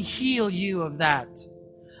 I can heal you of that.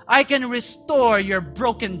 I can restore your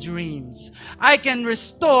broken dreams. I can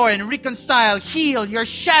restore and reconcile, heal your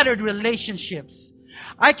shattered relationships.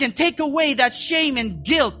 I can take away that shame and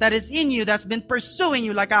guilt that is in you that's been pursuing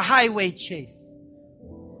you like a highway chase.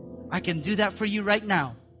 I can do that for you right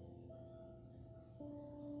now.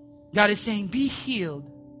 God is saying, be healed.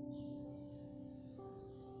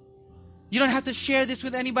 You don't have to share this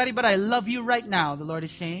with anybody, but I love you right now, the Lord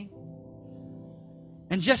is saying.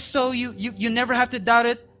 And just so you never have to doubt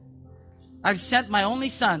it, I've sent my only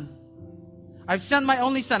son. I've sent my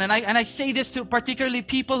only son. And I say this to particularly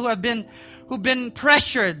people who've been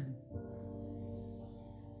pressured.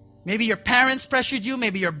 Maybe your parents pressured you.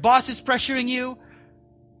 Maybe your boss is pressuring you.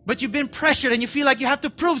 But you've been pressured and you feel like you have to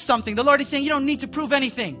prove something. The Lord is saying you don't need to prove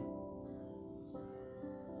anything.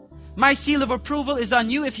 My seal of approval is on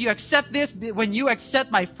you if you accept this. When you accept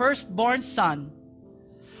my firstborn son,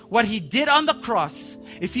 what he did on the cross,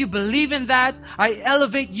 if you believe in that, I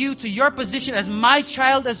elevate you to your position as my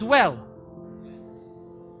child as well.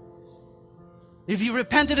 If you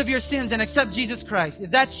repented of your sins and accept Jesus Christ, if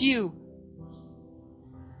that's you,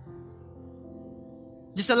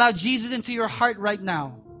 just allow Jesus into your heart right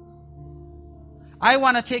now. I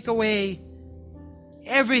want to take away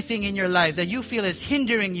everything in your life that you feel is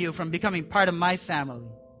hindering you from becoming part of my family.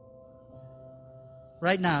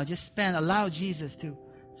 Right now, just allow Jesus to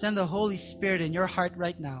Send the Holy Spirit in your heart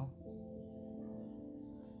right now.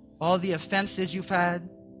 All the offenses you've had.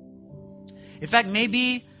 In fact,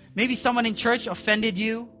 maybe someone in church offended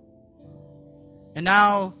you. And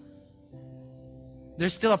now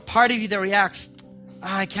there's still a part of you that reacts,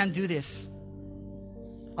 I can't do this.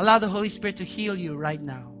 Allow the Holy Spirit to heal you right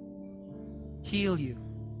now. Heal you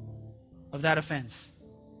of that offense.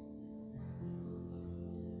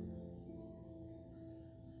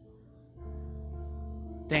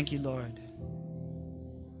 Thank you, Lord.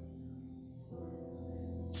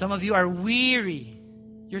 Some of you are weary.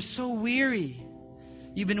 You're so weary.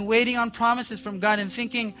 You've been waiting on promises from God and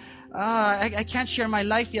thinking, I can't share my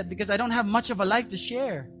life yet because I don't have much of a life to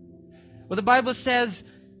share. Well, the Bible says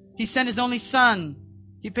He sent His only Son.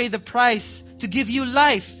 He paid the price to give you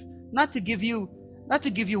life, not to give you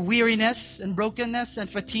weariness and brokenness and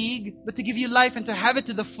fatigue, but to give you life and to have it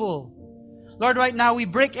to the full. Lord, right now we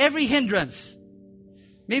break every hindrance.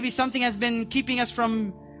 Maybe something has been keeping us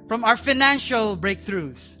from our financial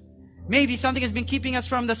breakthroughs. Maybe something has been keeping us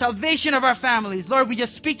from the salvation of our families. Lord, we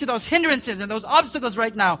just speak to those hindrances and those obstacles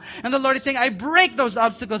right now. And the Lord is saying, I break those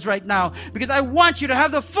obstacles right now because I want you to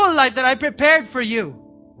have the full life that I prepared for you.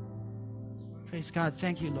 Praise God.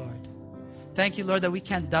 Thank you, Lord. Thank you, Lord, that we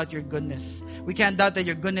can't doubt your goodness. We can't doubt that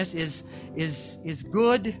your goodness is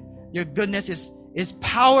good. Your goodness is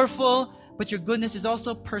powerful, but your goodness is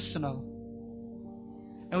also personal.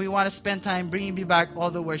 And we want to spend time bringing you back all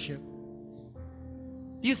the worship.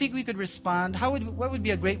 Do you think we could respond? What would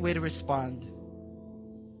be a great way to respond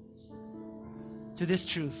to this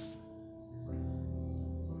truth?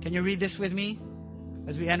 Can you read this with me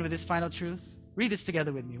as we end with this final truth? Read this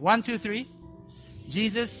together with me. 1, 2, 3.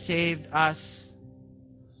 Jesus saved us,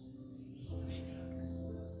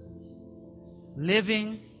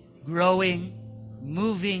 living, growing,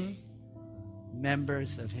 moving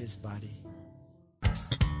members of His body.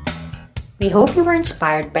 We hope you were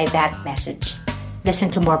inspired by that message.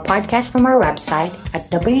 Listen to more podcasts from our website at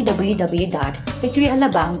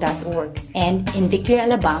www.victoryalabang.org and in Victory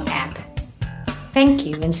Alabang app. Thank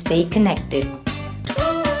you and stay connected.